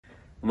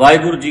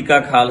वाहिगुरू जी का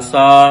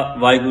खालसा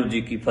वाहिगुरू जी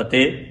की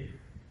फतेह।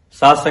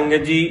 साध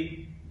संगत जी,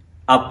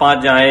 ਆਪਾਂ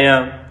ਜਾਏ ਆ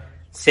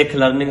ਸਿੱਖ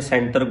ਲਰਨਿੰਗ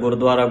ਸੈਂਟਰ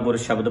ਗੁਰਦੁਆਰਾ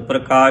ਗੁਰਸ਼ਬਦ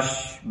ਪ੍ਰਕਾਸ਼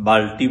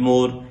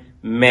ਬਾਲਟੀਮੋਰ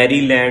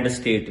ਮੈਰੀਲੈਂਡ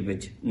ਸਟੇਟ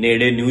ਵਿੱਚ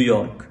ਨੇੜੇ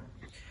ਨਿਊਯਾਰਕ।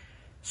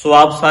 ਸੋ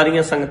ਆਪ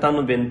ਸਾਰੀਆਂ ਸੰਗਤਾਂ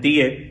ਨੂੰ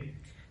ਬੇਨਤੀ ਹੈ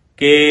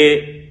ਕਿ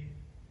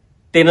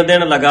 3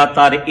 ਦਿਨ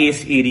ਲਗਾਤਾਰ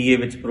ਇਸ ਏਰੀਏ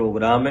ਵਿੱਚ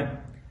ਪ੍ਰੋਗਰਾਮ ਹੈ।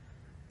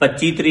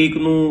 25 ਤਰੀਕ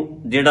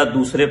ਨੂੰ ਜਿਹੜਾ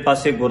ਦੂਸਰੇ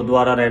ਪਾਸੇ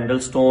ਗੁਰਦੁਆਰਾ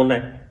ਰੈਂਡਲਸਟੋਨ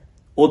ਹੈ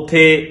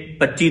ਉੱਥੇ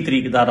 25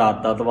 ਤਰੀਕ ਦਾ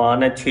ਰਾਤ ਦਾ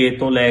ਦੀਵਾਨ ਹੈ 6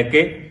 ਤੋਂ ਲੈ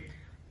ਕੇ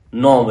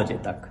 9 ਵਜੇ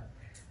ਤੱਕ।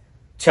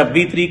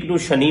 26 ਤਰੀਕ ਨੂੰ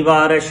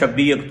ਸ਼ਨੀਵਾਰ ਹੈ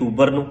 26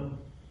 ਅਕਤੂਬਰ ਨੂੰ।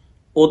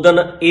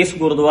 ਉਦਣ ਇਸ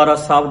ਗੁਰਦੁਆਰਾ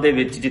ਸਾਹਿਬ ਦੇ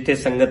ਵਿੱਚ ਜਿੱਥੇ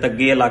ਸੰਗਤ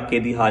ਅੱਗੇ ਇਲਾਕੇ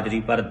ਦੀ ਹਾਜ਼ਰੀ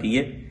ਭਰਦੀ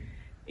ਹੈ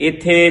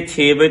ਇੱਥੇ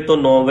 6 ਵਜੇ ਤੋਂ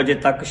 9 ਵਜੇ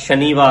ਤੱਕ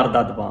ਸ਼ਨੀਵਾਰ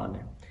ਦਾ ਦੀਵਾਨ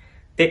ਹੈ।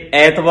 ਤੇ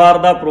ਐਤਵਾਰ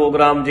ਦਾ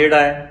ਪ੍ਰੋਗਰਾਮ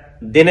ਜਿਹੜਾ ਹੈ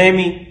ਦਿਨੇ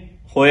ਵੀ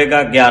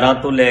ਹੋਏਗਾ 11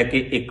 ਤੋਂ ਲੈ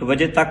ਕੇ 1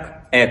 ਵਜੇ ਤੱਕ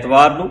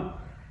ਐਤਵਾਰ ਨੂੰ,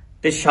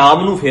 ਤੇ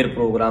ਸ਼ਾਮ ਨੂੰ ਫਿਰ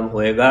ਪ੍ਰੋਗਰਾਮ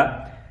ਹੋਏਗਾ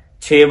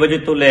 6 ਵਜੇ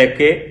ਤੋਂ ਲੈ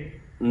ਕੇ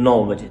 9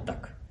 ਵਜੇ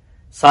ਤੱਕ।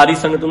 ਸਾਰੀ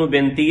ਸੰਗਤ ਨੂੰ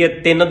ਬੇਨਤੀ ਹੈ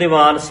 3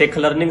 ਦੀਵਾਨ ਸਿੱਖ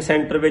ਲਰਨਿੰਗ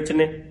ਸੈਂਟਰ ਵਿੱਚ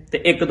ਨੇ ਤੇ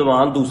 1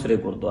 ਦੀਵਾਨ ਦੂਸਰੇ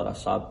ਗੁਰਦੁਆਰਾ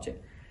ਸਾਹਿਬ 'ਚ।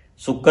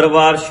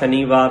 ਸ਼ੁੱਕਰਵਾਰ,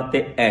 ਸ਼ਨੀਵਾਰ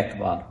ਤੇ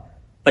ਐਤਵਾਰ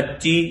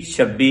 25,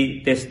 26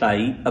 ਤੇ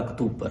 27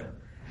 ਅਕਤੂਬਰ।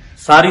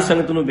 ਸਾਰੀ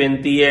ਸੰਗਤ ਨੂੰ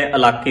ਬੇਨਤੀ ਹੈ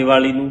ਇਲਾਕੇ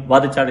ਵਾਲੀ ਨੂੰ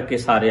ਵੱਧ ਚੜ ਕੇ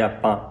ਸਾਰੇ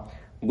ਆਪਾਂ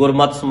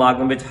ਗੁਰਮਤਿ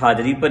ਸਮਾਗਮ ਵਿੱਚ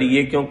ਹਾਜ਼ਰੀ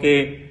ਭਰੀਏ, ਕਿਉਂਕਿ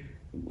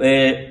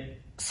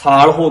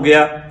ਸਾਲ ਹੋ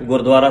ਗਿਆ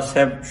ਗੁਰਦੁਆਰਾ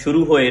ਸਾਹਿਬ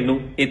ਸ਼ੁਰੂ ਹੋਏ ਨੂੰ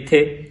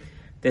ਇੱਥੇ।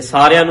 ਤੇ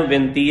ਸਾਰਿਆਂ ਨੂੰ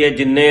ਬੇਨਤੀ ਹੈ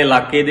ਜਿੰਨੇ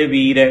ਇਲਾਕੇ ਦੇ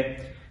ਵੀਰ ਹੈ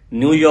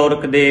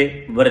ਨਿਊਯਾਰਕ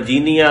ਦੇ,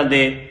 ਵਰਜੀਨੀਆ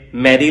ਦੇ,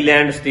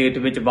 ਮੈਰੀਲੈਂਡ ਸਟੇਟ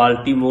ਵਿੱਚ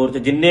ਬਾਲਟੀਮੋਰ 'ਚ,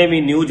 ਜਿੰਨੇ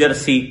ਵੀ ਨਿਊ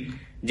ਜਰਸੀ,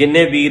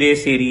 ਜਿੰਨੇ ਵੀਰ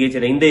ਇਸ ਏਰੀਏ 'ਚ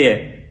ਰਹਿੰਦੇ ਹੈ,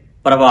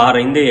 ਪਰਿਵਾਰ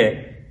ਰਹਿੰਦੇ ਹੈ,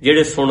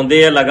 ਜਿਹੜੇ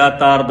ਸੁਣਦੇ ਆ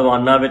ਲਗਾਤਾਰ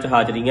ਦੀਵਾਨਾਂ ਵਿੱਚ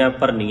ਹਾਜ਼ਰੀਆਂ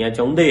ਭਰਨੀਆਂ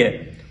ਚਾਹੁੰਦੇ ਹੈ,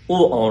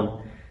 ਉਹ ਆਉਣ।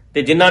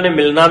 ਤੇ ਜਿਨ੍ਹਾਂ ਨੇ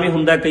ਮਿਲਣਾ ਵੀ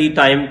ਹੁੰਦਾ, ਕਈ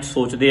ਟਾਈਮ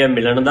ਸੋਚਦੇ ਆ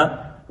ਮਿਲਣ ਦਾ,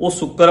 ਉਹ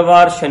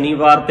ਸ਼ੁੱਕਰਵਾਰ,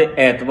 ਸ਼ਨੀਵਾਰ ਤੇ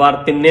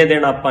ਐਤਵਾਰ 3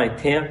 ਦਿਨ ਆਪਾਂ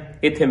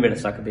ਇੱਥੇ ਮਿਲ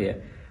ਸਕਦੇ ਆ।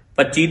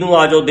 25 ਨੂੰ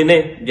ਆ ਜਾਓ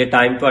ਦਿਨੇ ਜੇ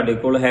ਟਾਈਮ ਤੁਹਾਡੇ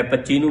ਕੋਲ ਹੈ।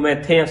 25 ਨੂੰ ਮੈਂ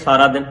ਇੱਥੇ ਆ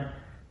ਸਾਰਾ ਦਿਨ,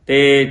 ਤੇ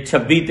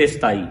 26 ਤੇ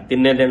 27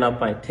 3 ਦਿਨ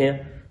ਆਪਾਂ ਇੱਥੇ ਆ।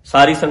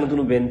 ਸਾਰੀ ਸੰਗਤ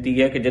ਨੂੰ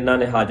ਬੇਨਤੀ ਹੈ ਕਿ ਜਿਨ੍ਹਾਂ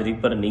ਨੇ ਹਾਜ਼ਰੀ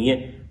ਭਰਨੀ ਹੈ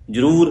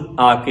ਜ਼ਰੂਰ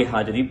ਆ ਕੇ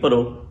ਹਾਜ਼ਰੀ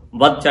ਭਰੋ।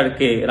 ਵੱਧ ਚੜ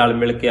ਕੇ ਰਲ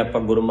ਮਿਲ ਕੇ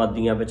ਆਪਾਂ ਗੁਰਮਤਿ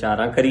ਦੀਆਂ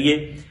ਵਿਚਾਰਾਂ ਕਰੀਏ।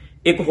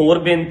 ਇੱਕ ਹੋਰ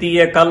ਬੇਨਤੀ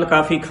ਹੈ, ਕੱਲ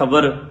ਕਾਫੀ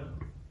ਖਬਰ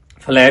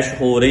ਫਲੈਸ਼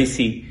ਹੋ ਰਹੀ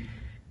ਸੀ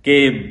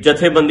ਕਿ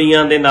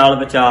ਜਥੇਬੰਦੀਆਂ ਦੇ ਨਾਲ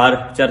ਵਿਚਾਰ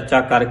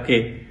ਚਰਚਾ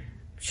ਕਰਕੇ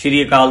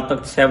ਸ਼੍ਰੀ ਅਕਾਲ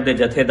ਤਖਤ ਸਾਹਿਬ ਦੇ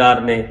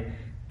ਜਥੇਦਾਰ ਨੇ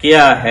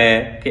ਕਿਹਾ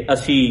ਹੈ ਕਿ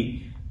ਅਸੀਂ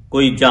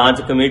ਕੋਈ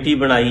ਜਾਂਚ ਕਮੇਟੀ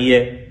ਬਣਾਈ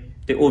ਹੈ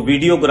ਤੇ ਉਹ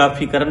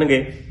ਵੀਡੀਓਗ੍ਰਾਫੀ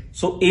ਕਰਨਗੇ।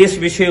 ਸੋ ਇਸ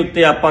ਵਿਸ਼ੇ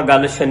ਉੱਤੇ ਆਪਾਂ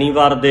ਗੱਲ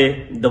ਸ਼ਨੀਵਾਰ ਦੇ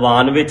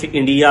ਦੀਵਾਨ ਵਿੱਚ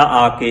ਇੰਡੀਆ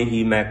ਆ ਕੇ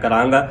ਹੀ ਮੈਂ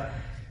ਕਰਾਂਗਾ,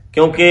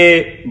 ਕਿਉਂਕਿ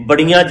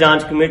ਬੜੀਆਂ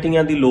ਜਾਂਚ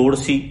ਕਮੇਟੀਆਂ ਦੀ ਲੋੜ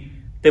ਸੀ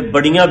ਤੇ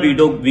ਬੜੀਆਂ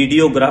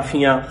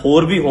ਵੀਡੀਓਗ੍ਰਾਫੀਆਂ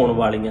ਹੋਰ ਵੀ ਹੋਣ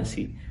ਵਾਲੀਆਂ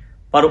ਸੀ,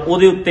 ਪਰ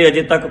ਉਹਦੇ ਉੱਤੇ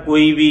ਅਜੇ ਤੱਕ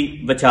ਕੋਈ ਵੀ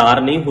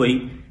ਵਿਚਾਰ ਨਹੀਂ ਹੋਈ।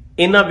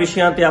 ਇਹਨਾਂ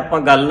ਵਿਸ਼ਿਆਂ ਤੇ ਆਪਾਂ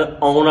ਗੱਲ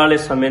ਆਉਣ ਵਾਲੇ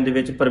ਸਮੇਂ ਦੇ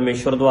ਵਿੱਚ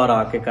ਪਰਮੇਸ਼ਵਰ ਦੁਆਰਾ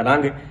ਆ ਕੇ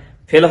ਕਰਾਂਗੇ।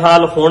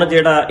 ਫਿਲਹਾਲ ਹੁਣ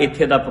ਜਿਹੜਾ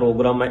ਇੱਥੇ ਦਾ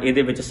ਪ੍ਰੋਗਰਾਮ ਹੈ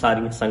ਇਹਦੇ ਵਿੱਚ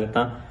ਸਾਰੀਆਂ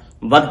ਸੰਗਤਾਂ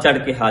ਵੱਧ ਚੜ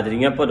ਕੇ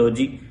ਹਾਜ਼ਰੀਆਂ ਭਰੋ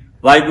ਜੀ।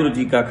 ਵਾਹਿਗੁਰੂ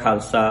ਜੀ ਕਾ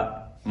ਖਾਲਸਾ,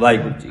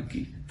 ਵਾਹਿਗੁਰੂ ਜੀ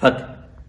ਕੀ ਫਤਿਹ।